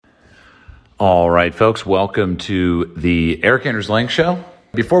All right, folks, welcome to the Eric Anders Lang Show.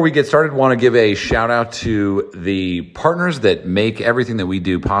 Before we get started, I want to give a shout out to the partners that make everything that we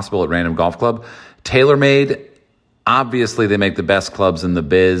do possible at Random Golf Club. TaylorMade, obviously they make the best clubs in the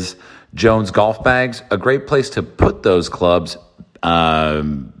biz. Jones Golf Bags, a great place to put those clubs.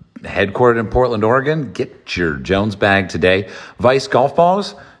 Headquartered in Portland, Oregon. Get your Jones bag today. Vice Golf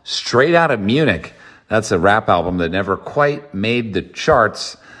Balls, straight out of Munich. That's a rap album that never quite made the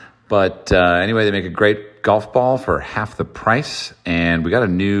charts. But anyway, they make a great golf ball for half the price. And we got a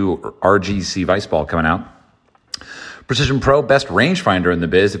new RGC Vice ball coming out. Precision Pro, best rangefinder in the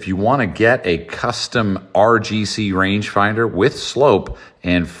biz. If you want to get a custom RGC rangefinder with slope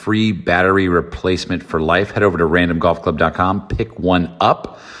and free battery replacement for life, head over to randomgolfclub.com, pick one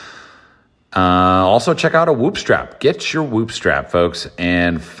up. Also, check out a Whoop Strap. Get your Whoop Strap, folks,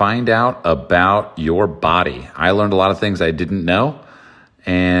 and find out about your body. I learned a lot of things I didn't know,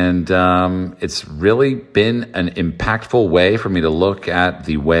 and it's really been an impactful way for me to look at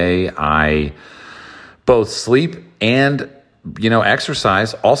the way I both sleep and,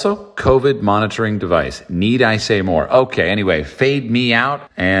 exercise. Also, COVID monitoring device. Need I say more? Okay, anyway, fade me out,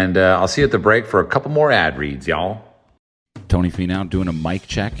 and I'll see you at the break for a couple more ad reads, y'all. Tony Finau doing a mic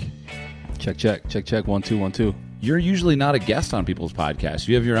check. Check. 1 2 1 2. You're usually not a guest on people's podcasts.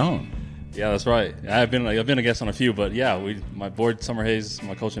 You have your own. Yeah, that's right. I've been a guest on a few, but yeah, my board Summer Hayes,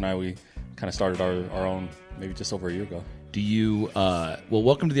 my coach and I, we kind of started our own maybe just over a year ago. Do you?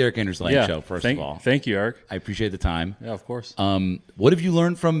 Welcome to the Eric Anders Lang Show. First of all, thank you, Eric. I appreciate the time. Yeah, of course. What have you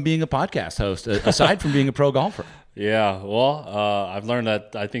learned from being a podcast host aside from being a pro golfer? Yeah, well, I've learned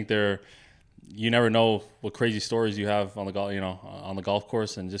that I think you never know what crazy stories you have on the golf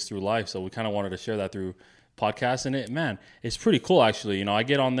course and just through life. So we kind of wanted to share that through podcasts, and it's pretty cool actually. I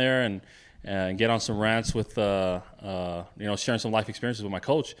get on there and get on some rants with sharing some life experiences with my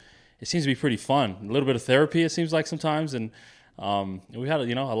coach. It seems to be pretty fun. A little bit of therapy, it seems like sometimes, and we had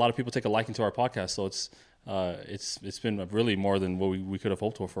a lot of people take a liking to our podcast. So it's been really more than what we could have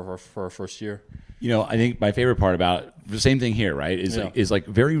hoped for our first year. I think my favorite part about the same thing here, right, is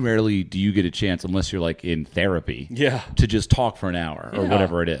very rarely do you get a chance, unless you're like in therapy, to just talk for an hour or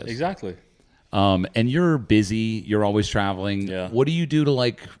whatever it is. Exactly. And you're busy. You're always traveling. Yeah. What do you do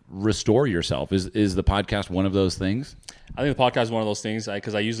to restore yourself? Is the podcast one of those things? I think the podcast is one of those things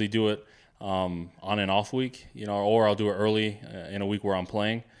because I usually do it on an off week, or I'll do it early in a week where I'm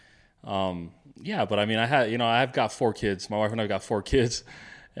playing. But I've got 4 kids. My wife and I have got 4 kids.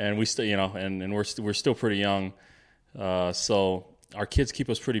 And we still, and we're still pretty young, so our kids keep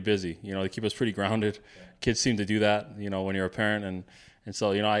us pretty busy. They keep us pretty grounded. Kids seem to do that, when you're a parent, and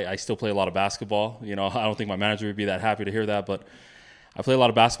so I still play a lot of basketball. I don't think my manager would be that happy to hear that, but I play a lot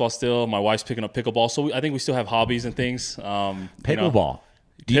of basketball still. My wife's picking up pickleball, so I think we still have hobbies and things. Pickleball,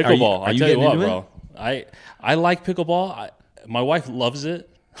 pickleball. I tell you what, bro. I like pickleball. My wife loves it.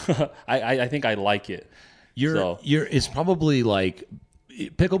 I think I like it. It's probably like.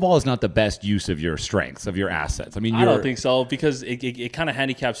 Pickleball is not the best use of your strengths, of your assets. I don't think so, because it kind of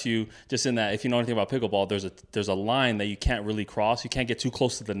handicaps you just in that if you know anything about pickleball, there's a line that you can't really cross. You can't get too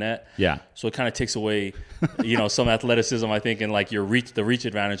close to the net. Yeah. So it kind of takes away, some athleticism, I think, and the reach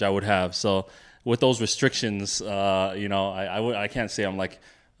advantage I would have. So with those restrictions, I can't say I'm like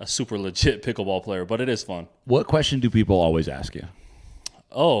a super legit pickleball player, but it is fun. What question do people always ask you?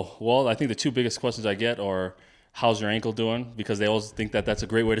 Oh, well, I think the 2 biggest questions I get are, how's your ankle doing? Because they always think that that's a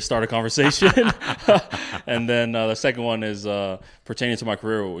great way to start a conversation. And then the second one is pertaining to my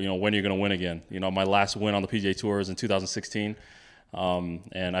career, when you're going to win again. My last win on the PGA Tour is in 2016.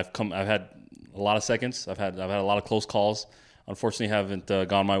 And I've had a lot of seconds. I've had a lot of close calls. Unfortunately, haven't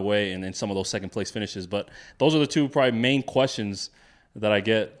gone my way in some of those second place finishes. But those are the 2 probably main questions that I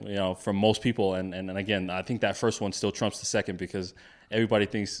get, from most people. And again, I think that first one still trumps the second, because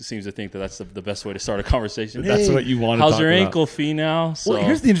everybody seems to think that that's the best way to start a conversation. That's what you want to talk about. How's your ankle, Finau? So, well,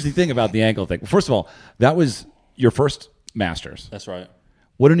 here's the interesting thing about the ankle thing. First of all, that was your first Masters. That's right.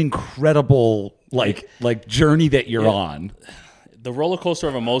 What an incredible journey that you're on. The roller coaster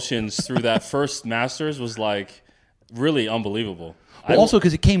of emotions through that first Masters was really unbelievable. Also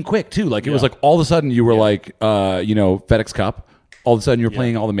because it came quick too. It was all of a sudden you were FedEx Cup. All of a sudden, you're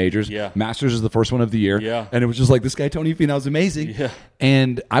playing all the majors. Yeah. Masters is the first one of the year. Yeah. And it was just this guy, Tony Finau, is amazing. Yeah.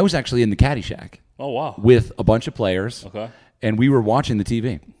 And I was actually in the caddy shack. Oh, wow. With a bunch of players. Okay. And we were watching the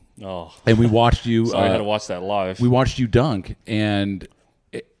TV. Oh. And we watched you. Sorry, I had to watch that live. We watched you dunk. And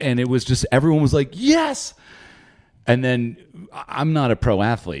it was just, everyone was like, yes. And then, I'm not a pro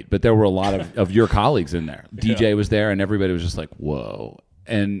athlete, but there were a lot of your colleagues in there. DJ was there, and everybody was just like, whoa.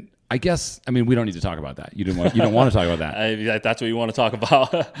 And I guess, I mean, we don't need to talk about that. You don't want to talk about that. That's what you want to talk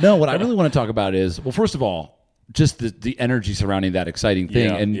about. No, what I really want to talk about is, well, first of all, just the energy surrounding that exciting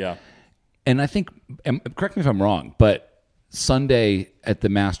thing. And I think, correct me if I'm wrong, but Sunday at the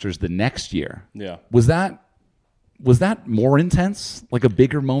Masters the next year, was that more intense, like a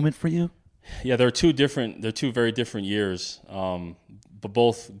bigger moment for you? Yeah, they're two very different years, but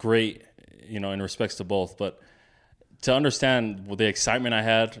both great, in respects to both. But to understand the excitement I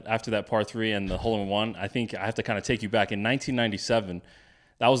had after that par 3 and the hole-in-one, I think I have to kind of take you back. In 1997,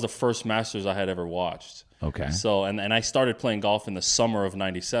 that was the first Masters I had ever watched. Okay. So, and I started playing golf in the summer of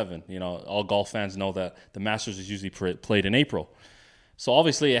 97. All golf fans know that the Masters is usually played in April. So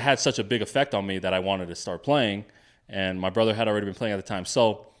obviously it had such a big effect on me that I wanted to start playing, and my brother had already been playing at the time.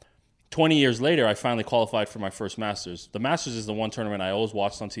 So 20 years later, I finally qualified for my first Masters. The Masters is the one tournament I always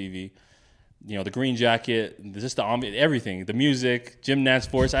watched on TV. The green jacket, just the everything, the music, Jim Nantz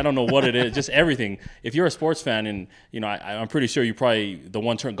voice. I don't know what it is, just everything. If you're a sports fan, and I'm pretty sure the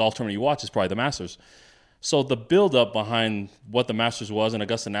one golf tournament you watch is probably the Masters. So the build-up behind what the Masters was and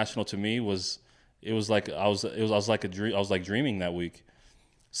Augusta National to me was like I was like a dream. I was like dreaming that week.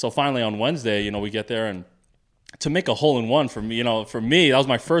 So finally on Wednesday, we get there, and to make a hole-in-one for me, that was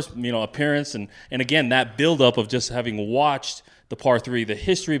my first appearance, and again that build-up of just having watched the par 3, the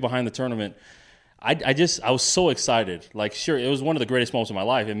history behind the tournament. I was so excited. Like, sure, it was one of the greatest moments of my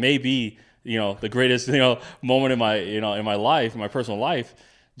life. It may be, the greatest, moment in my, in my life, in my personal life,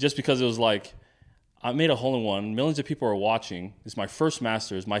 just because it was like, I made a hole-in-one. Millions of people are watching. It's my first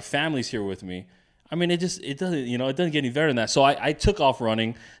Masters. My family's here with me. I mean, it doesn't get any better than that. So I took off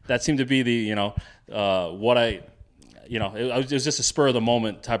running. That seemed to be the, it was just a spur of the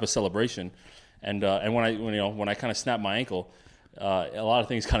moment type of celebration. And when I kind of snapped my ankle, a lot of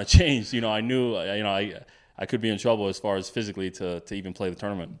things kind of changed. I knew, I could be in trouble as far as physically to even play the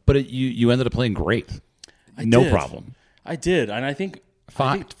tournament. But you ended up playing great. No problem. I did, and I think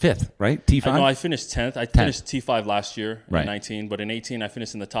fifth, right? T5. No, I finished 10th. I finished T5 last year in 19, but in 18 I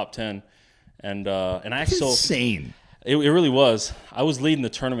finished in the top 10, and I actually insane. It really was. I was leading the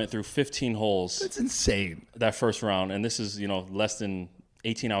tournament through 15 holes. That's insane. That first round, and this is less than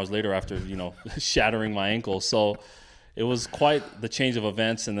 18 hours later after shattering my ankle. So it was quite the change of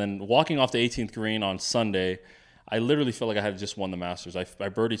events. And then walking off the 18th green on Sunday, I literally felt like I had just won the Masters. I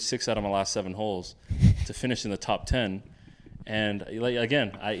birdied 6 out of my last 7 holes to finish in the top 10. And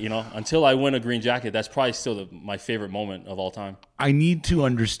again, until I win a green jacket, that's probably still my favorite moment of all time. I need to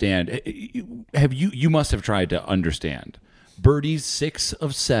understand. You must have tried to understand. Birdies 6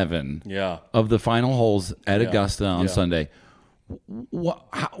 of 7 of the final holes at Augusta on Sunday.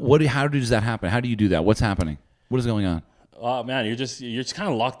 How does that happen? How do you do that? What's happening? What is going on? Man, you're just kind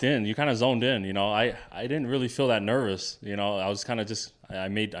of locked in. You're kind of zoned in. I didn't really feel that nervous. I was kind of just I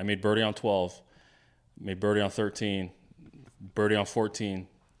made birdie on 12, made birdie on 13, birdie on 14,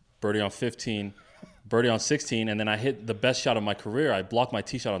 birdie on 15, birdie on 16, and then I hit the best shot of my career. I blocked my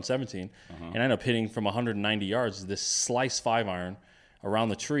tee shot on 17, and I ended up hitting from 190 yards this slice 5-iron around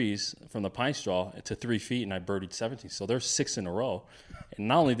the trees from the pine straw to 3 feet, and I birdied 17. So there's 6 in a row. And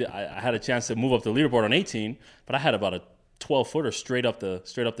not only did I had a chance to move up the leaderboard on 18, but I had about a 12-footer straight up the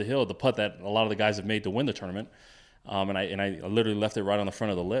hill, the putt that a lot of the guys have made to win the tournament. And I literally left it right on the front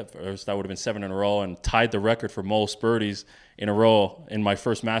of the lip. Or else that would have been 7 in a row and tied the record for most birdies in a row in my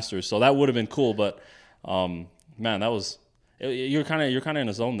first Masters. So that would have been cool. But man, that was you're kind of in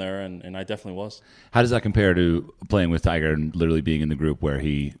a zone there, and I definitely was. How does that compare to playing with Tiger and literally being in the group where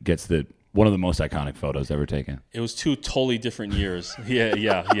he gets one of the most iconic photos ever taken? It was 2 totally different years.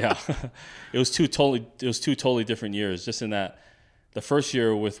 Yeah. It was two totally different years. Just in that, the first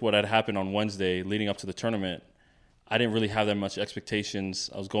year with what had happened on Wednesday leading up to the tournament, I didn't really have that much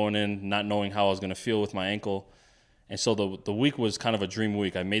expectations. I was going in not knowing how I was going to feel with my ankle. And so the week was kind of a dream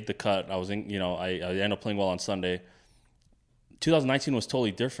week. I made the cut. I was I ended up playing well on Sunday. 2019 was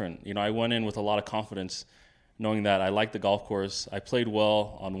totally different. I went in with a lot of confidence, knowing that I liked the golf course. I played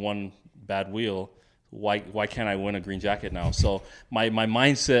well on one bad wheel. Why can't I win a green jacket now? So my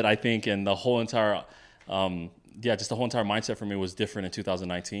mindset, I think, and the whole entire mindset for me was different in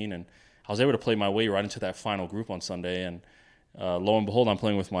 2019. And I was able to play my way right into that final group on Sunday. And lo and behold, I'm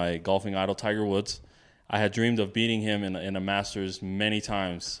playing with my golfing idol, Tiger Woods. I had dreamed of beating him in a Masters many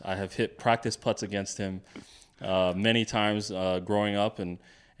times. I have hit practice putts against him many times growing up, and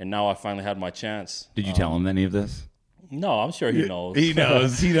now I finally had my chance. Did you tell him any of this? No, I'm sure he knows. He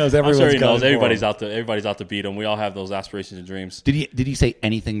knows. He knows. Everyone's I'm sure he knows. Everybody's out to beat him. We all have those aspirations and dreams. Did he say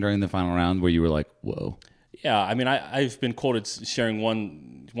anything during the final round where you were like, whoa? Yeah, I mean, I've been quoted sharing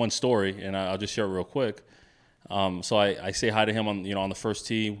one story, and I'll just share it real quick. So I say hi to him on the first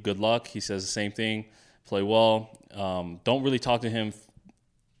tee. Good luck. He says the same thing. Play well. Don't really talk to him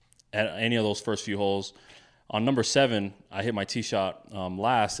at any of those first few holes. On number 7, I hit my tee shot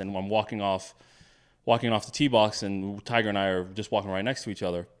last, and I'm walking off the tee box, and Tiger and I are just walking right next to each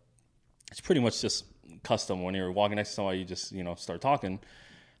other. It's pretty much just custom when you're walking next to somebody, you just start talking.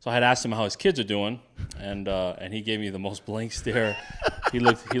 So I had asked him how his kids are doing, and he gave me the most blank stare. He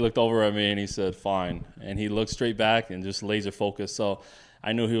looked over at me and he said, "Fine," and he looked straight back and just laser focused. So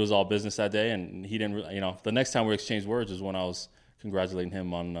I knew he was all business that day, and he didn't. The next time we exchanged words was when I was congratulating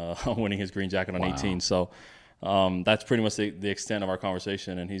him on winning his green jacket on 18. So that's pretty much the extent of our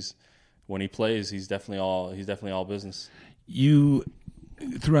conversation. And when he plays, he's definitely all business. You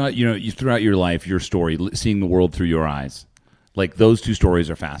throughout your life, your story, seeing the world through your eyes. Like, those two stories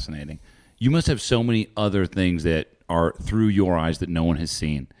are fascinating. You must have so many other things that are through your eyes that no one has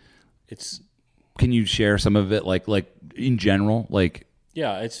seen. Can you share some of it, like in general? Like,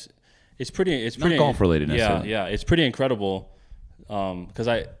 yeah, it's pretty not golf related necessarily. Yeah, it's pretty incredible. Because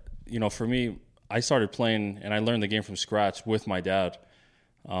for me, I started playing and I learned the game from scratch with my dad.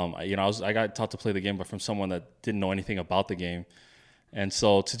 I got taught to play the game, but from someone that didn't know anything about the game. And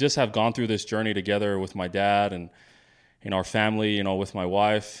so to just have gone through this journey together with my dad and our family, with my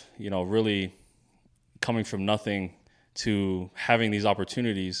wife, really coming from nothing to having these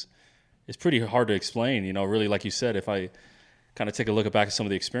opportunities is pretty hard to explain. Really, like you said, if I kind of take a look back at some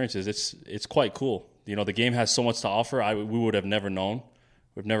of the experiences, it's quite cool. The game has so much to offer. We would have never known,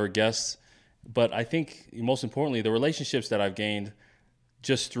 we've never guessed. But I think most importantly, the relationships that I've gained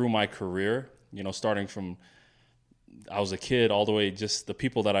just through my career, starting from I was a kid all the way, just the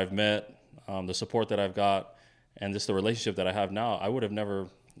people that I've met, the support that I've got, and just the relationship that I have now. I would have never,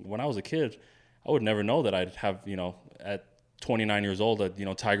 when I was a kid, I would never know that I'd have, at 29 years old, that,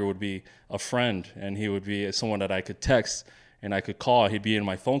 Tiger would be a friend and he would be someone that I could text and I could call. He'd be in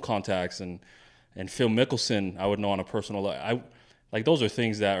my phone contacts, and Phil Mickelson, I would know on a personal level. Like, those are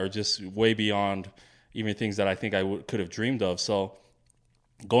things that are just way beyond even things that I think I could have dreamed of. So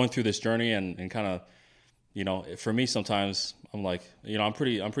going through this journey and kind of, for me, sometimes I'm like, I'm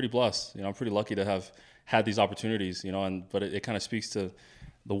pretty blessed. I'm pretty lucky to have had these opportunities, but it kind of speaks to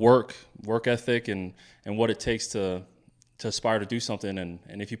the work ethic and what it takes to aspire to do something.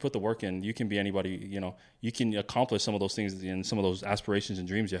 And if you put the work in, you can be anybody, you can accomplish some of those things and some of those aspirations and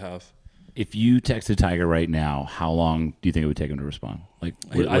dreams you have. If you texted Tiger right now, how long do you think it would take him to respond? Like,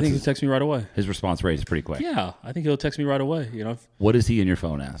 I think he'll text me right away. His response rate is pretty quick. Yeah, I think he'll text me right away. What is he in your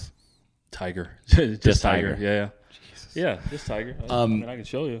phone as? Tiger. Just Tiger. Yeah. Jesus. Yeah, just Tiger. I can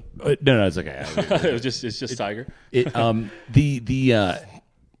show you. No, it's okay. It's just Tiger. You're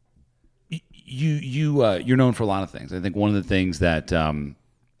known for a lot of things. I think one of the things that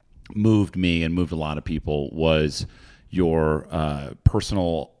moved me and moved a lot of people was your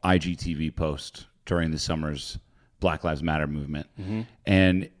personal IGTV post during the summer's Black Lives Matter movement. Mm-hmm.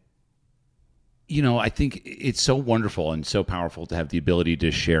 And, I think it's so wonderful and so powerful to have the ability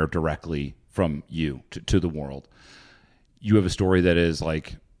to share directly from you to the world. You have a story that is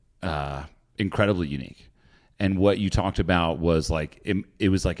incredibly unique. And what you talked about was it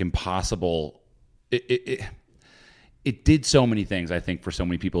was impossible. It did so many things, I think, for so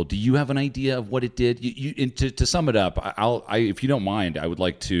many people. Do you have an idea of what it did? To sum it up, if you don't mind, I would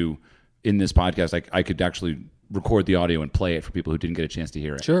like to, in this podcast, I could actually record the audio and play it for people who didn't get a chance to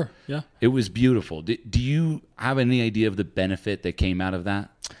hear it. Sure, yeah. It was beautiful. Do you have any idea of the benefit that came out of that?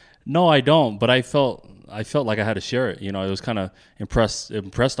 No, I don't, but I felt like I had to share it. It was kind of impressed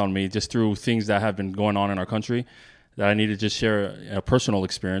on me just through things that have been going on in our country that I needed to just share a personal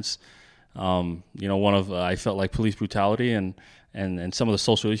experience. I felt like police brutality and some of the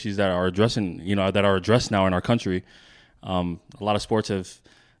social issues that are addressed now in our country. A lot of sports have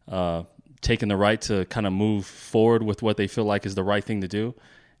taken the right to kind of move forward with what they feel like is the right thing to do.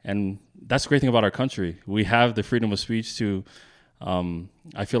 And that's the great thing about our country. We have the freedom of speech to,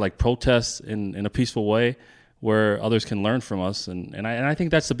 I feel like, protest in a peaceful way where others can learn from us. And I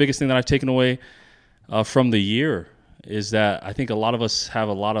think that's the biggest thing that I've taken away from the year, is that I think a lot of us have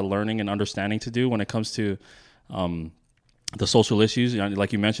a lot of learning and understanding to do when it comes to the social issues.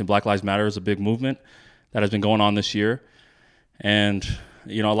 Like you mentioned, Black Lives Matter is a big movement that has been going on this year. And,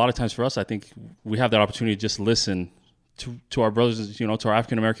 a lot of times for us, I think we have that opportunity to just listen to our brothers, to our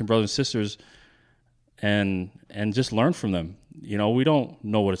African-American brothers and sisters and just learn from them. We don't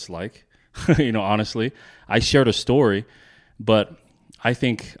know what it's like, honestly. I shared a story, but I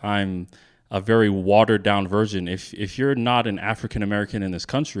think I'm a very watered down version. If you're not an African American in this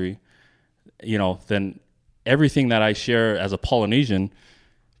country, then everything that I share as a Polynesian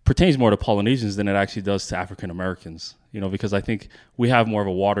pertains more to Polynesians than it actually does to African Americans. Because I think we have more of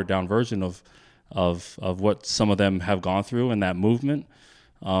a watered down version of what some of them have gone through in that movement.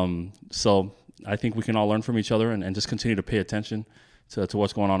 So I think we can all learn from each other and just continue to pay attention to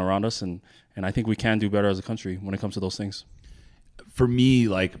what's going on around us. And I think we can do better as a country when it comes to those things. For me,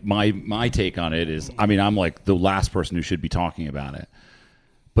 like my take on it is, I'm like the last person who should be talking about it.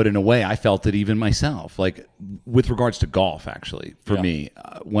 But in a way, I felt it even myself. Like with regards to golf, actually, for me,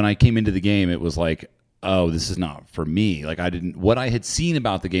 when I came into the game, it was like, oh, this is not for me. Like what I had seen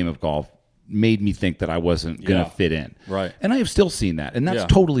about the game of golf made me think that I wasn't going to fit in. Right. And I have still seen that, and that's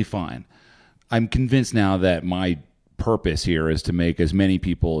totally fine. I'm convinced now that my purpose here is to make as many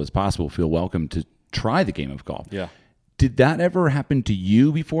people as possible feel welcome to try the game of golf. Yeah. Did that ever happen to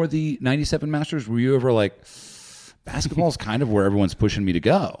you before the 97 Masters? Were you ever like, basketball is kind of where everyone's pushing me to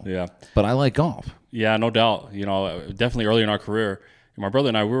go. Yeah. But I like golf. Yeah, no doubt. Definitely early in our career, my brother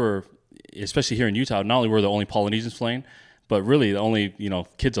and I, we were, especially here in Utah, not only were the only Polynesians playing, but really the only,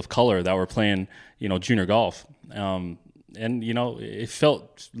 kids of color that were playing, junior golf. And, it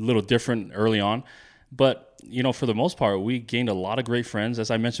felt a little different early on. But, for the most part, we gained a lot of great friends.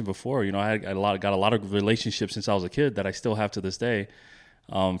 As I mentioned before, I got a lot of relationships since I was a kid that I still have to this day,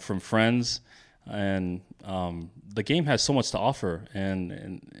 from friends. And the game has so much to offer.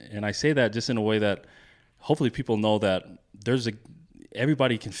 And I say that just in a way that hopefully people know that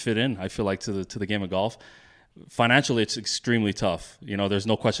everybody can fit in, I feel like, to the game of golf. Financially, it's extremely tough. There's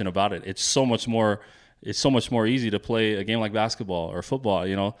no question about it. It's so much more easy to play a game like basketball or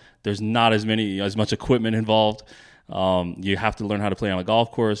football. There's not as much equipment involved. You have to learn how to play on a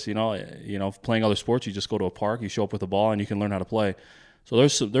golf course. Playing other sports, you just go to a park, you show up with a ball, and you can learn how to play. So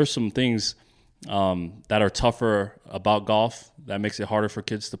there's some things that are tougher about golf that makes it harder for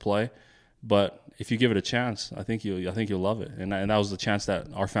kids to play. But if you give it a chance, I think you'll love it. And that was the chance that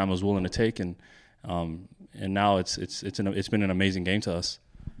our family was willing to take. And now it's been an amazing game to us.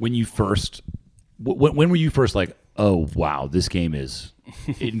 When were you first like, oh wow, this game is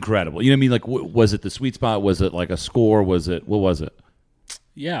incredible? You know what I mean? Like, was it the sweet spot? Was it like a score? What was it?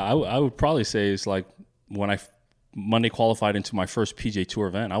 Yeah, I would probably say it's like when I Monday qualified into my first PGA Tour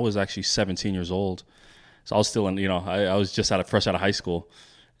event. I was actually 17 years old, so I was still in. I was just fresh out of high school,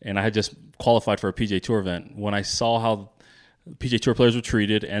 and I had just qualified for a PGA Tour event. When I saw how PGA Tour players were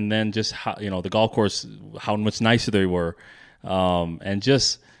treated, and then just how the golf course, how much nicer they were, and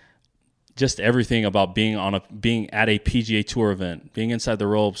just everything about being at a PGA Tour event, being inside the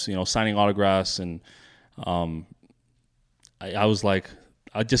ropes, signing autographs, and I was like,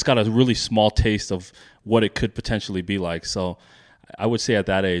 I just got a really small taste of what it could potentially be like. So I would say at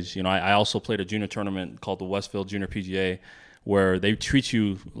that age, I also played a junior tournament called the Westfield Junior PGA, where they treat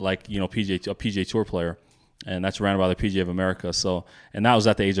you like a PGA Tour player, and that's ran by the PGA of America. So, and that was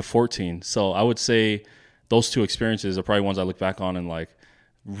at the age of 14. So I would say those two experiences are probably ones I look back on and like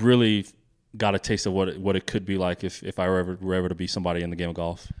really got a taste of what it could be like if I were ever to be somebody in the game of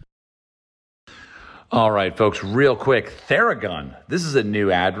golf. All right, folks, real quick, Theragun. This is a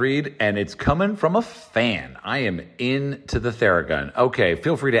new ad read, and it's coming from a fan. I am into the Theragun. Okay,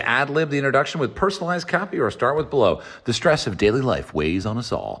 feel free to ad-lib the introduction with personalized copy or start with below. The stress of daily life weighs on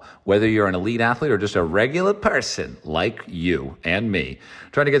us all, whether you're an elite athlete or just a regular person like you and me.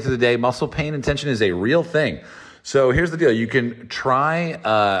 Trying to get through the day, muscle pain and tension is a real thing. So here's the deal. You can try,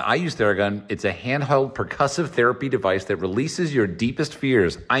 I use Theragun. It's a handheld percussive therapy device that releases your deepest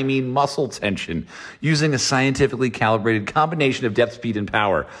fears. I mean muscle tension, using a scientifically calibrated combination of depth, speed, and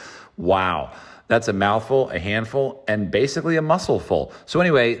power. Wow. That's a mouthful, a handful, and basically a muscleful. So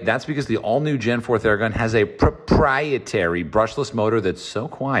anyway, that's because the all-new Gen 4 Theragun has a proprietary brushless motor that's so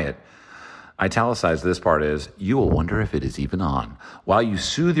quiet. Italicized this part is, you will wonder if it is even on, while you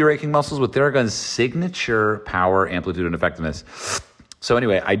soothe your aching muscles with Theragun's signature power, amplitude, and effectiveness. So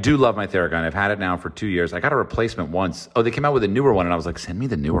anyway, I do love my Theragun. I've had it now for 2 years. I got a replacement once. Oh, they came out with a newer one, and I was like, send me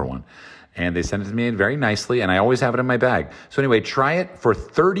the newer one. And they sent it to me very nicely, and I always have it in my bag. So anyway, try it for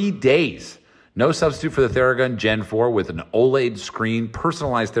 30 days. No substitute for the Theragun Gen 4 with an OLED screen,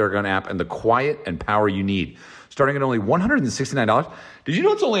 personalized Theragun app, and the quiet and power you need. Starting at only $169. Did you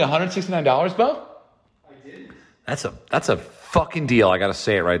know it's only $169, Bo? I did. That's a fucking deal. I got to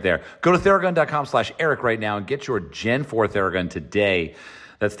say it right there. Go to Theragun.com/Eric right now and get your Gen 4 Theragun today.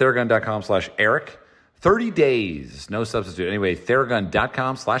 That's Theragun.com/Eric. 30 days, no substitute. Anyway,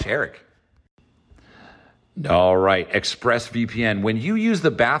 Theragun.com/Eric. All right, ExpressVPN. When you use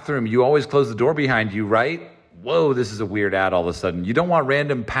the bathroom, you always close the door behind you, right? Whoa, this is a weird ad all of a sudden. You don't want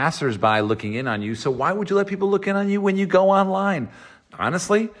random passersby looking in on you, so why would you let people look in on you when you go online?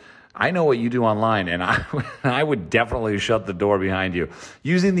 Honestly, I know what you do online, and I would definitely shut the door behind you.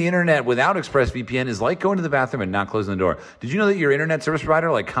 Using the internet without ExpressVPN is like going to the bathroom and not closing the door. Did you know that your internet service provider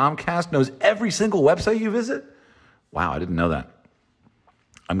like Comcast knows every single website you visit? Wow, I didn't know that.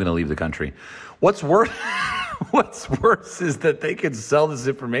 I'm going to leave the country. What's worse is that they can sell this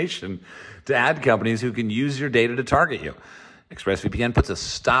information to ad companies who can use your data to target you. ExpressVPN puts a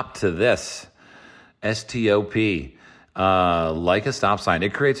stop to this. STOP. Like a stop sign.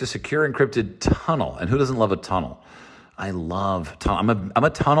 It creates a secure encrypted tunnel. And who doesn't love a tunnel? I love tunnel. I'm a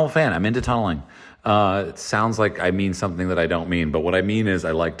tunnel fan. I'm into tunneling. It sounds like I mean something that I don't mean, but what I mean is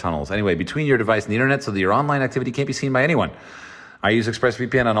I like tunnels. Anyway, between your device and the internet so that your online activity can't be seen by anyone. I use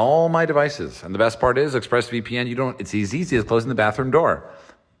ExpressVPN on all my devices. And the best part is ExpressVPN, it's as easy as closing the bathroom door.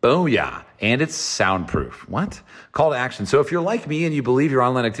 Booyah. And it's soundproof. What? Call to action. So if you're like me and you believe your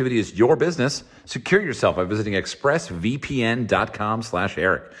online activity is your business, secure yourself by visiting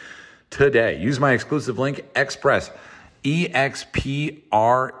expressvpn.com/Eric today. Use my exclusive link, Express,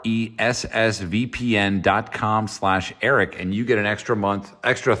 expressvpn.com/Eric, and you get an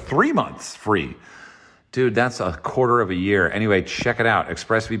extra 3 months free. Dude, that's a quarter of a year. Anyway, check it out,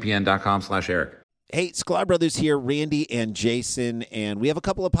 expressvpn.com/Eric. Hey, Sklar Brothers here, Randy and Jason, and we have a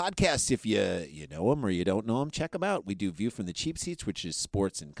couple of podcasts. If you know them or you don't know them, check them out. We do View from the Cheap Seats, which is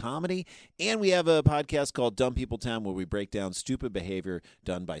sports and comedy, and we have a podcast called Dumb People Town where we break down stupid behavior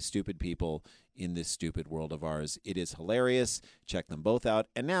done by stupid people in this stupid world of ours. It is hilarious. Check them both out,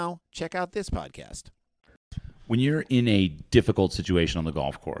 and now check out this podcast. When you're in a difficult situation on the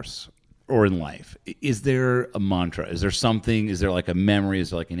golf course or in life, is there a mantra? Is there something? Is there like a memory?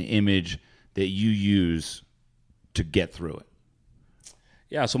 Is there like an image that you use to get through it?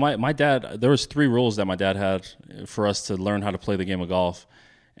 Yeah, so my dad, there was 3 rules that my dad had for us to learn how to play the game of golf,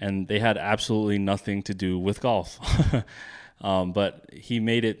 and they had absolutely nothing to do with golf. But he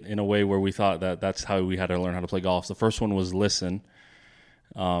made it in a way where we thought that that's how we had to learn how to play golf. The first one was listen.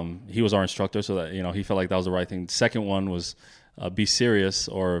 He was our instructor, so that he felt like that was the right thing. The second one was be serious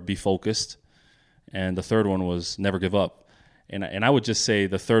or be focused, and the third one was never give up. And I would just say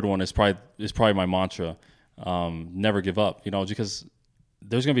the third one is probably my mantra, never give up. Because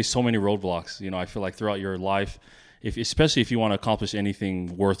there's going to be so many roadblocks. I feel like throughout your life, especially if you want to accomplish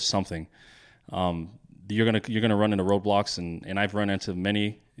anything worth something, you're gonna run into roadblocks, and I've run into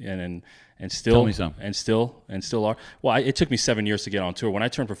many, and still Tell me some. and still are. Well, it took me 7 years to get on tour. When I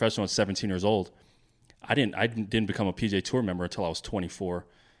turned professional at 17 years old, I didn't become a PGA Tour member until I was 24.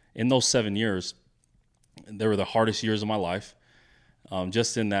 In those 7 years, they were the hardest years of my life.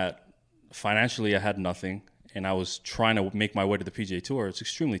 Just in that financially I had nothing, and I was trying to make my way to the PGA Tour. It's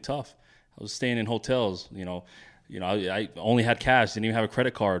extremely tough. I was staying in hotels, I only had cash, didn't even have a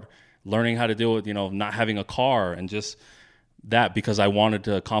credit card, learning how to deal with, not having a car, and just that because I wanted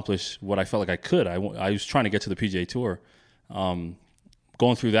to accomplish what I felt like I could. I was trying to get to the PGA Tour. Going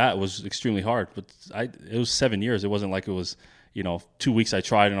through that was extremely hard, but it was 7 years. It wasn't like it was, 2 weeks I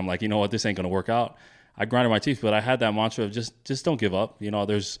tried and I'm like, you know what, this ain't going to work out. I grinded my teeth, but I had that mantra of just don't give up.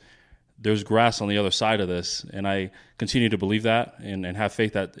 There's grass on the other side of this, and I continue to believe that and have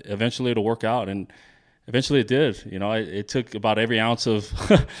faith that eventually it'll work out, and eventually it did. It took about every ounce of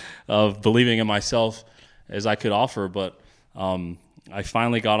of believing in myself as I could offer, but I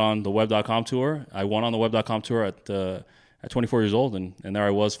finally got on the Web.com tour. I won on the Web.com tour at 24 years old, and there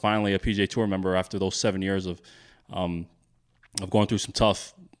I was finally a PGA Tour member after those 7 years of going through some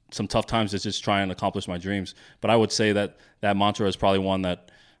tough times that's just trying to accomplish my dreams. But I would say that mantra is probably one that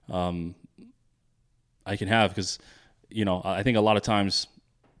I can have because, I think a lot of times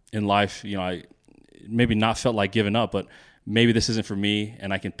in life, I maybe not felt like giving up, but maybe this isn't for me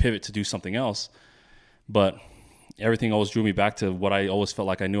and I can pivot to do something else. But everything always drew me back to what I always felt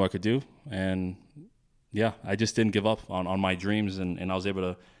like I knew I could do. And yeah, I just didn't give up on my dreams, and I was able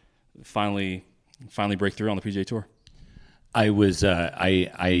to finally break through on the PGA Tour. I was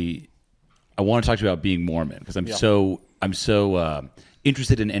I want to talk to you about being Mormon because I'm so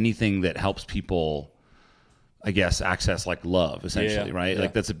interested in anything that helps people, I guess, access like love essentially, right? Yeah.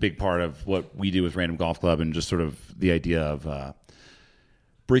 Like that's a big part of what we do with Random Golf Club, and just sort of the idea of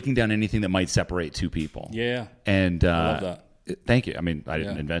breaking down anything that might separate two people. Yeah, and I love that. Thank you. I mean, I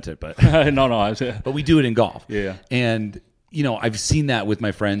didn't invent it, but no, but we do it in golf. Yeah, and. I've seen that with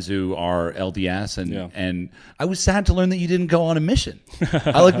my friends who are LDS, and I was sad to learn that you didn't go on a mission.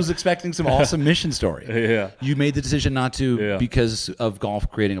 I was expecting some awesome mission story. Yeah, you made the decision not to because of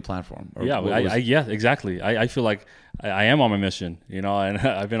golf creating a platform. Yeah, exactly. I feel like I am on a mission, and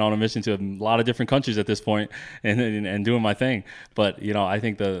I've been on a mission to a lot of different countries at this point, and doing my thing. But I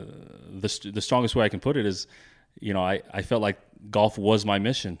think the strongest way I can put it is, I felt like golf was my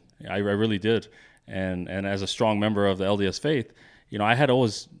mission. I really did. And as a strong member of the LDS faith, I had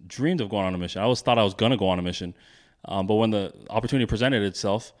always dreamed of going on a mission. I always thought I was going to go on a mission. But when the opportunity presented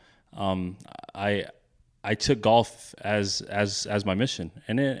itself, I took golf as my mission,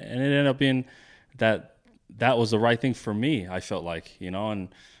 and it ended up being that was the right thing for me. I felt like, but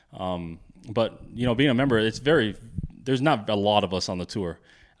being a member, there's not a lot of us on the tour.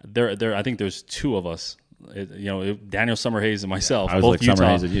 I think there's two of us. Daniel Summerhays and myself. I was both like Utah,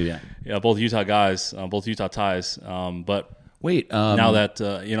 Summerhays and you, yeah, both Utah guys, both Utah ties. But wait, now that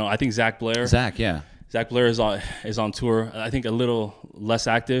I think Zach Blair is on tour. I think a little less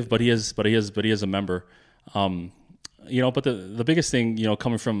active, but he is a member. But the biggest thing,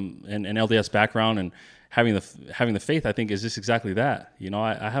 coming from an LDS background and having the faith, I think is just exactly that.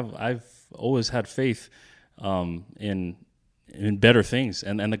 I've always had faith in better things,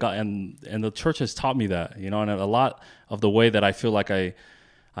 and the church has taught me that. And a lot of the way that I feel like I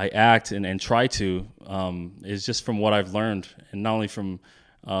act and try to is just from what I've learned, and not only from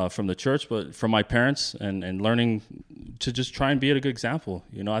the church, but from my parents, and learning to just try and be a good example.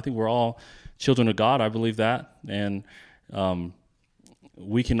 I think we're all children of God. I believe that, and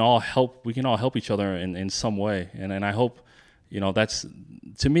we can all help each other in some way. And I hope, that's,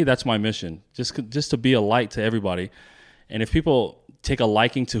 to me, that's my mission. Just to be a light to everybody. And if people take a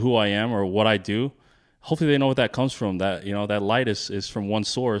liking to who I am or what I do, hopefully they know what that comes from. That that light is from one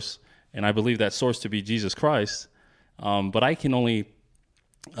source, and I believe that source to be Jesus Christ. But I can only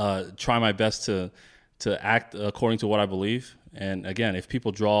try my best to act according to what I believe. And again, if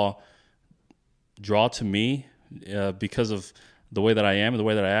people draw to me because of the way that I am and the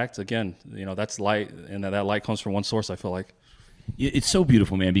way that I act, again, that's light, and that light comes from one source, I feel like. It's so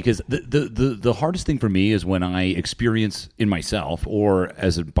beautiful, man, because the hardest thing for me is when I experience in myself or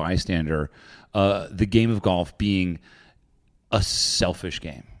as a bystander the game of golf being a selfish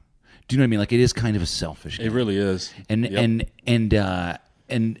game. Do you know what I mean? Like, it is kind of a selfish game. It really is. And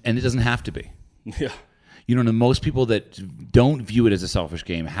it doesn't have to be. Yeah. The most people that don't view it as a selfish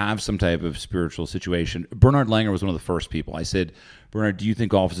game have some type of spiritual situation. Bernard Langer was one of the first people. I said, Bernard, do you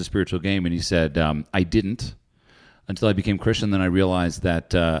think golf is a spiritual game? And he said, I didn't until I became Christian. Then I realized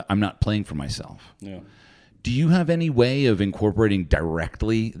that I'm not playing for myself. Yeah. Do you have any way of incorporating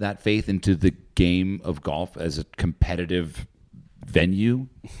directly that faith into the game of golf as a competitive venue?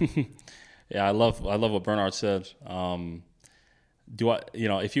 Yeah, I love what Bernard said. If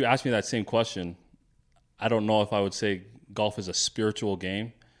you ask me that same question, I don't know if I would say golf is a spiritual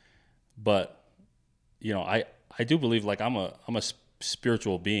game, but I do believe like I'm a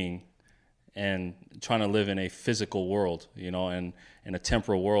spiritual being, and trying to live in a physical world, and in a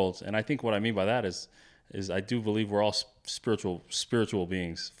temporal world. And I think what I mean by that is I do believe we're all spiritual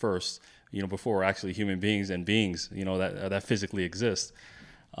beings first, before we're actually human beings and beings, that physically exist.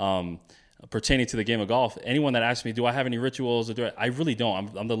 Pertaining to the game of golf, anyone that asks me, do I have any rituals, or I really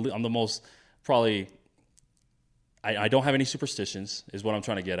don't. I'm the most probably. I don't have any superstitions, is what I'm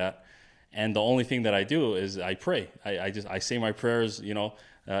trying to get at. And the only thing that I do is I pray. I say my prayers,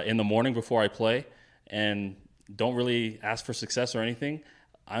 in the morning before I play, and don't really ask for success or anything.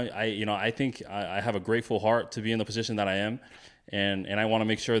 I think I have a grateful heart to be in the position that I am, and I want to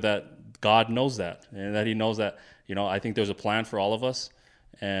make sure that God knows that, and that He knows that, I think there's a plan for all of us,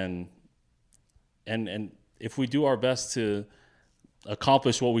 and if we do our best to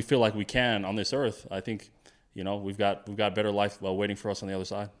accomplish what we feel like we can on this earth, I think, we've got better life waiting for us on the other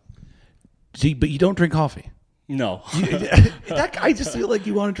side. See, but you don't drink coffee. No. I just feel like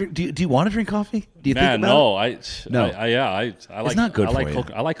you want to drink. Do you want to drink coffee? Do you think about no. it? I like. It's not good for you.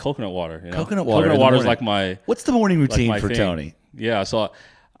 I like coconut water. Coconut water. Coconut water is like my. What's the morning routine like for thing. Tony? Yeah, so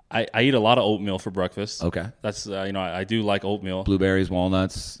I eat a lot of oatmeal for breakfast. Okay. That's I do like oatmeal. Blueberries,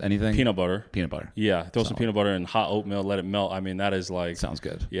 walnuts, anything. Peanut butter. Peanut butter. Yeah, throw some peanut butter in hot oatmeal, let it melt. I mean, that is like. Sounds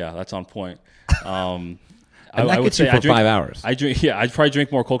good. Yeah, that's on point. And that gets you for 5 hours. I drink. Yeah, I'd probably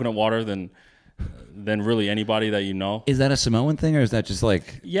drink more coconut water than really anybody that you know. Is that a Samoan thing, or is that just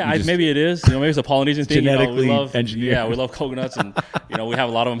like? Yeah, maybe it is. Maybe it's a Polynesian thing. Genetically we love, engineered. Yeah, we love coconuts, and we have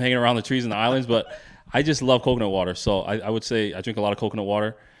a lot of them hanging around the trees in the islands. But I just love coconut water, so I would say I drink a lot of coconut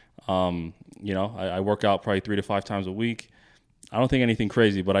water. I work out probably 3 to 5 times a week. I don't think anything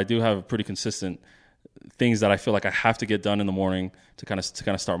crazy, but I do have pretty consistent things that I feel like I have to get done in the morning to kind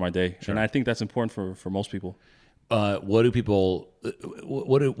of start my day, and I think that's important for most people. What do people?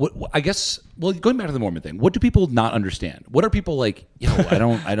 What? I guess. Well, going back to the Mormon thing, what do people not understand? What are people like? I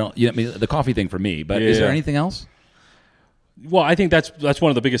don't. I mean, the coffee thing for me, but is there anything else? Well, I think that's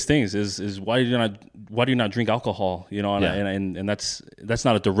one of the biggest things is why do you not drink alcohol? And that's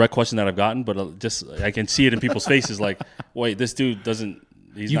not a direct question that I've gotten, but just I can see it in people's faces. Like, wait, this dude doesn't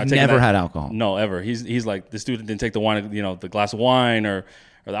You've never had alcohol? No, ever. He's like, this dude didn't take the wine, the glass of wine or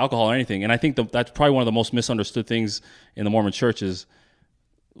the alcohol or anything. And I think that's probably one of the most misunderstood things in the Mormon church is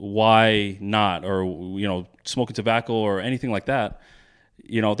why not, or smoking tobacco or anything like that.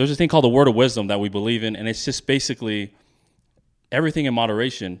 There's this thing called the word of wisdom that we believe in, and it's just basically everything in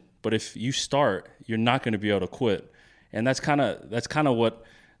moderation. But if you start, you're not going to be able to quit, and that's kind of what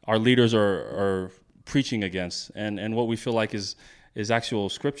our leaders are preaching against, and what we feel like is actual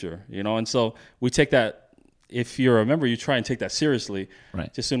scripture. And so we take that. If you're a member, you try and take that seriously.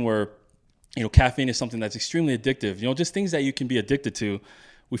 Right. Just in where caffeine is something that's extremely addictive. Just things that you can be addicted to.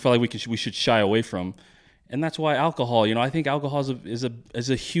 We feel like we should shy away from, and that's why alcohol. I think alcohol is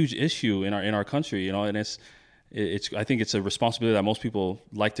a huge issue in our country. And it's I think it's a responsibility that most people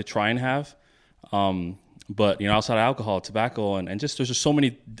like to try and have. But outside of alcohol, tobacco, and just there's just so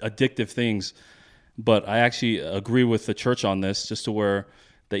many addictive things. But I actually agree with the church on this, just to where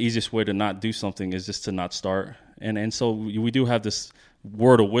the easiest way to not do something is just to not start. And so we do have this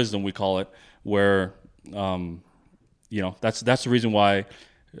word of wisdom, we call it, where that's the reason why.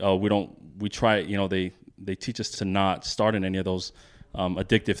 We try, they teach us to not start in any of those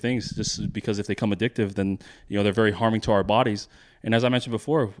addictive things, just because if they become addictive, then, they're very harming to our bodies. And as I mentioned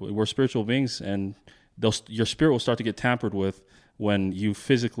before, we're spiritual beings, and your spirit will start to get tampered with when you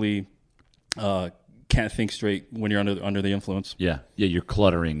physically can't think straight when you're under the influence. Yeah, you're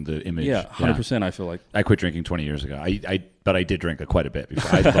cluttering the image. Yeah, 100%. I feel like I quit drinking 20 years ago. But I did drink quite a bit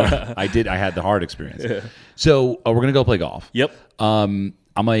before. I had the hard experience. Yeah. So we're gonna go play golf. Yep.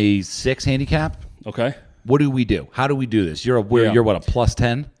 I'm a 6 handicap. Okay. What do we do? How do we do this? You're what, a plus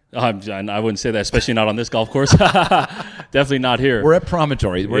 10? I wouldn't say that, especially not on this golf course. Definitely not here. We're at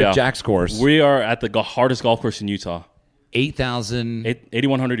Promontory. We're at Jack's course. We are at the hardest golf course in Utah.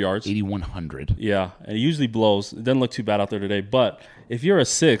 8,100 yards. 8,100. Yeah, and it usually blows. It doesn't look too bad out there today. But if you're a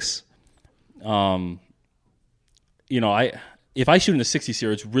 6, if I shoot in the 60s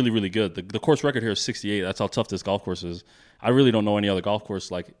here, it's really, really good. The course record here is 68. That's how tough this golf course is. I really don't know any other golf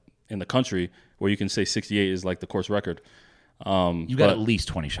course like in the country where you can say 68 is like the course record. You got at least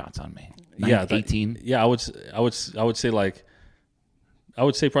 20 shots on me. 18. Yeah, I would say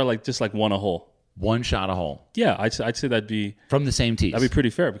probably like just like one a hole. One shot a hole. Yeah, I'd say that'd be from the same tees. That'd be pretty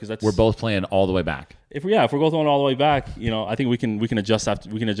fair because we're both playing all the way back. If we're both going all the way back, I think we can adjust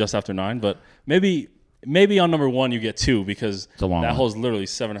after 9, but maybe on number 1 you get 2 because that hole's literally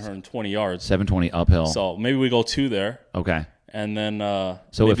 720 yards. 720 uphill. So maybe we go 2 there. Okay. And then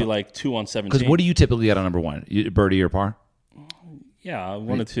maybe like 2 on 17. Because what do you typically get on number 1? Birdie or par? Yeah,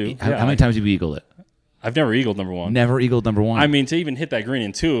 1 or 2. How many times have you eagled it? I've never eagled number 1. Never eagled number 1. I mean, to even hit that green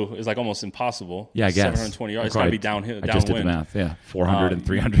in 2 is like almost impossible. Yeah, I guess. 720 yards. It's got to be downhill. I just did the math. Yeah, 400 and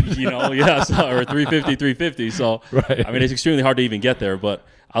 300. Or 350. So, right. I mean, it's extremely hard to even get there, but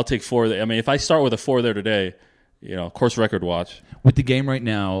I'll take 4 there. I mean, if I start with a 4 there today, course record watch. With the game right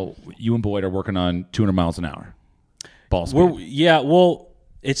now, you and Boyd are working on 200 miles an hour. Ball speed.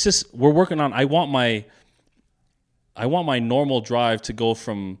 It's just we're working on. I want my normal drive to go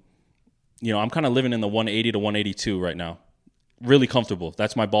from, I'm kind of living in the 180 to 182 right now, really comfortable.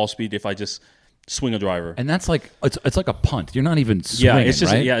 That's my ball speed if I just swing a driver. And that's like it's like a punt. You're not even swinging, it's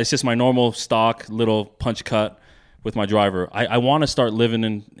just right? it's just my normal stock little punch cut with my driver. I want to start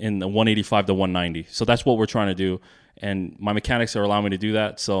living in the 185 to 190. So that's what we're trying to do, and my mechanics are allowing me to do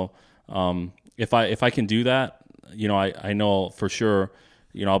that. So if I can do that. I know for sure,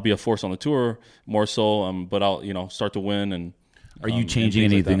 I'll be a force on the tour more so, but I'll, start to win. And are you changing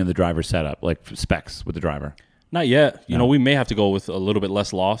anything in the driver setup, like specs with the driver? Not yet. No. We may have to go with a little bit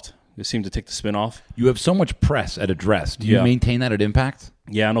less loft. It seemed to take the spin off. You have so much press at address. Do you maintain that at impact?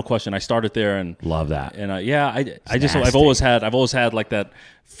 Yeah, no question. I started there and love that. And I've always had like that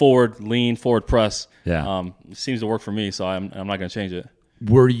forward press. Yeah, it seems to work for me, so I'm not going to change it.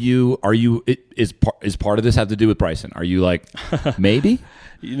 Is part of this have to do with Bryson? Are you like, maybe?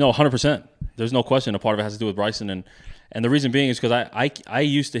 100%. There's no question. A part of it has to do with Bryson. And the reason being is because I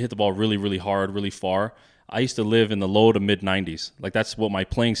used to hit the ball really, really hard, really far. I used to live in the low to mid 90s. Like that's what my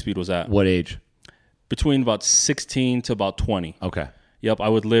playing speed was at. What age? Between about 16 to about 20. Okay. Yep. I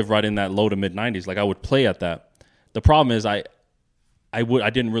would live right in that low to mid 90s. Like I would play at that. The problem is I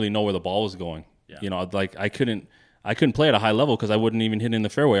didn't really know where the ball was going. Yeah. Like I couldn't play at a high level because I wouldn't even hit in the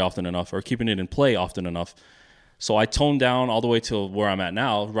fairway often enough or keeping it in play often enough. So I toned down all the way to where I'm at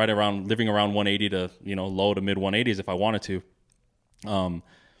now, living around 180 to, low to mid 180s if I wanted to.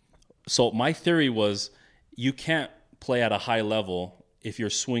 So my theory was you can't play at a high level if you're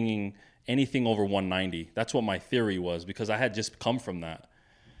swinging anything over 190. That's what my theory was because I had just come from that.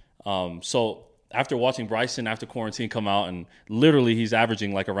 So after watching Bryson after quarantine come out, and literally he's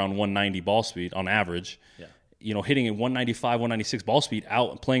averaging like around 190 ball speed on average. Yeah. You know, hitting at 195, 196 ball speed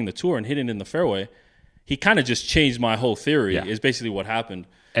out and playing the tour and hitting it in the fairway. He kind of just changed my whole theory. Is basically what happened.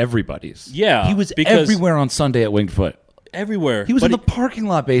 Everybody's. Yeah. He was everywhere on Sunday at Winged Foot. Everywhere. He was in the parking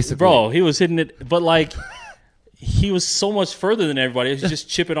lot, basically. Bro, he was hitting it, but like he was so much further than everybody. He was just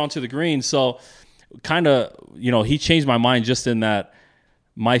chip it onto the green. So kind of, you know, he changed my mind just in that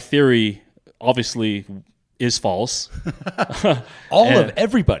my theory obviously is false. All of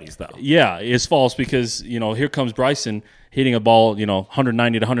everybody's, though. Yeah, is false because, you know, here comes Bryson hitting a ball, you know,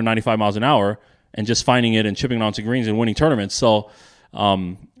 190 to 195 miles an hour and just finding it and chipping it onto greens and winning tournaments. So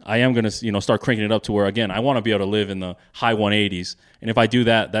I am going to, you know, start cranking it up to where, again, I want to be able to live in the high 180s. And if I do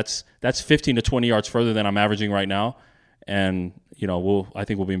that, that's 15 to 20 yards further than I'm averaging right now. And, you know, I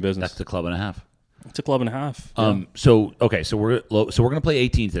think we'll be in business. That's the club and a half. It's a club and a half. Yeah. So we're going to play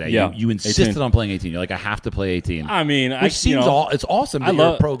 18 today. Yeah, you insisted 18. on playing 18. You're like, I have to play 18. I mean, which seems it's awesome that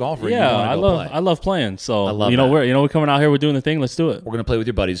you're a pro golfer. Yeah, I love playing. So I love we're coming out here. We're doing the thing. Let's do it. We're going to play with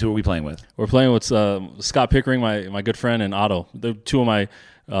your buddies. Who are we playing with? We're playing with Scott Pickering, my good friend, and Otto. They're two of my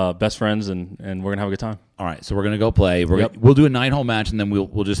best friends, and we're gonna have a good time. All right, so we're gonna go play. We'll do a 9-hole match, and then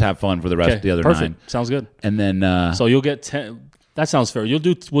we'll just have fun for the rest of the other perfect. 9. Sounds good. And then so you'll get 10. That sounds fair. We'll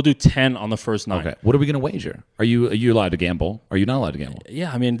do 10 on the first 9. Okay. What are we gonna wager? Are you allowed to gamble? Are you not allowed to gamble?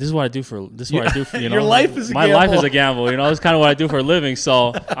 Yeah, I mean, this is what I do for. You know, your life is my life is a gamble. You know, it's kind of what I do for a living.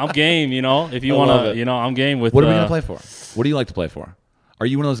 So I'm game. You know, if you want to, you know, I'm game with. What are we gonna play for? What do you like to play for? Are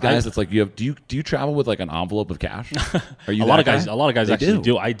you one of those guys that's like you have? Do you travel with like an envelope of cash? Are you a lot of guys actually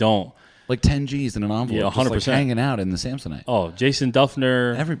do. I don't. Like 10 G's in an envelope. Yeah, 100%. Just like hanging out in the Samsonite. Oh, Jason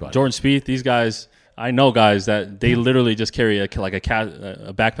Duffner, everybody, Jordan Spieth, these guys. I know guys that they literally just carry a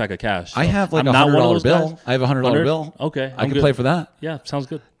backpack of cash. So I have like $100 bill. Guys. I have a $100 bill. Okay, I can play for that. Yeah, sounds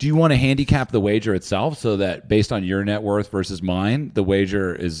good. Do you want to handicap the wager itself so that based on your net worth versus mine, the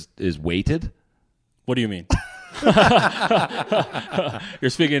wager is weighted? What do you mean? You're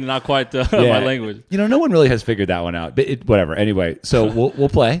speaking not quite my language. You know, no one really has figured that one out. But whatever. Anyway, so we'll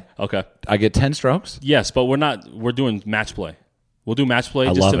play. Okay. I get 10 strokes. Yes, but we're doing match play. We'll do match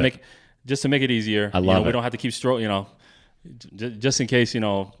play just to make it easier. I love it. We don't have to keep stroke. You know, just in case, you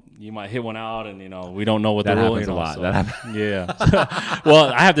know, you might hit one out, and you know we don't know what that the rule. Happens a lot. So, that happens. Yeah. Well,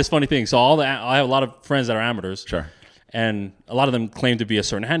 I have this funny thing. So I have a lot of friends that are amateurs. Sure. And a lot of them claim to be a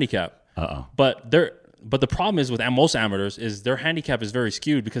certain handicap. But the problem is with most amateurs is their handicap is very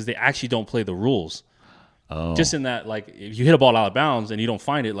skewed because they actually don't play the rules. Oh. Just in that, like, if you hit a ball out of bounds and you don't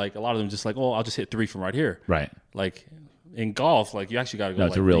find it, like, a lot of them just like, oh, I'll just hit 3 from right here. Right. Like, in golf, like, you actually got to go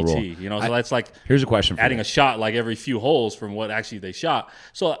it's a real rule. you know, so that's like here's a question for adding you. a shot like every few holes from what actually they shot.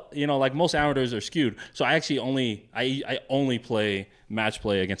 So, you know, like most amateurs are skewed. So I actually only play match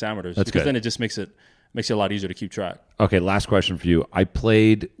play against amateurs because then it just makes it a lot easier to keep track. Okay, last question for you. I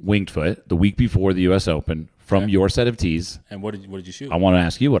played Winged Foot the week before the U.S. Open from your set of tees. And what did you shoot? I want to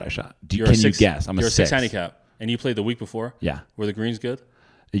ask you what I shot. Can you guess? I'm you're a 6 handicap. And you played the week before? Yeah. Were the greens good?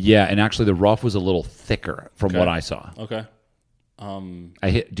 Yeah, and actually the rough was a little thicker from what I saw. Okay. Do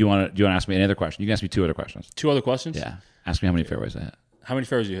you want to ask me any other question? You can ask me 2 other questions. 2 other questions? Yeah. Ask me how many fairways I hit. How many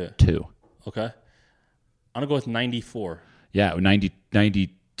fairways you hit? 2. Okay. I'm going to go with 94. Yeah,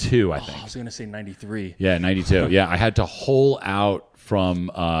 92, I think. I was going to say 93. Yeah, 92. Yeah, I had to hole out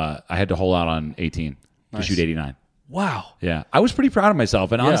on 18 to shoot 89. Wow. Yeah. I was pretty proud of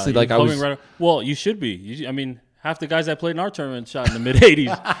myself, and honestly, like I was well, you should be. I mean, half the guys that played in our tournament shot in the mid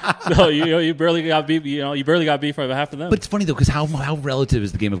 80s. So you barely got beat. You barely got beat by half of them. But it's funny though, because how relative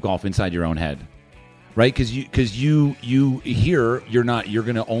is the game of golf inside your own head, right? Because you here you're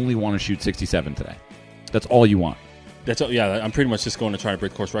going to only want to shoot 67 today. That's all you want. That's all. Yeah, I'm pretty much just going to try to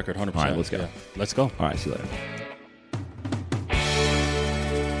break the course record 100%. All right, let's go. Yeah. Let's go. All right, see you later.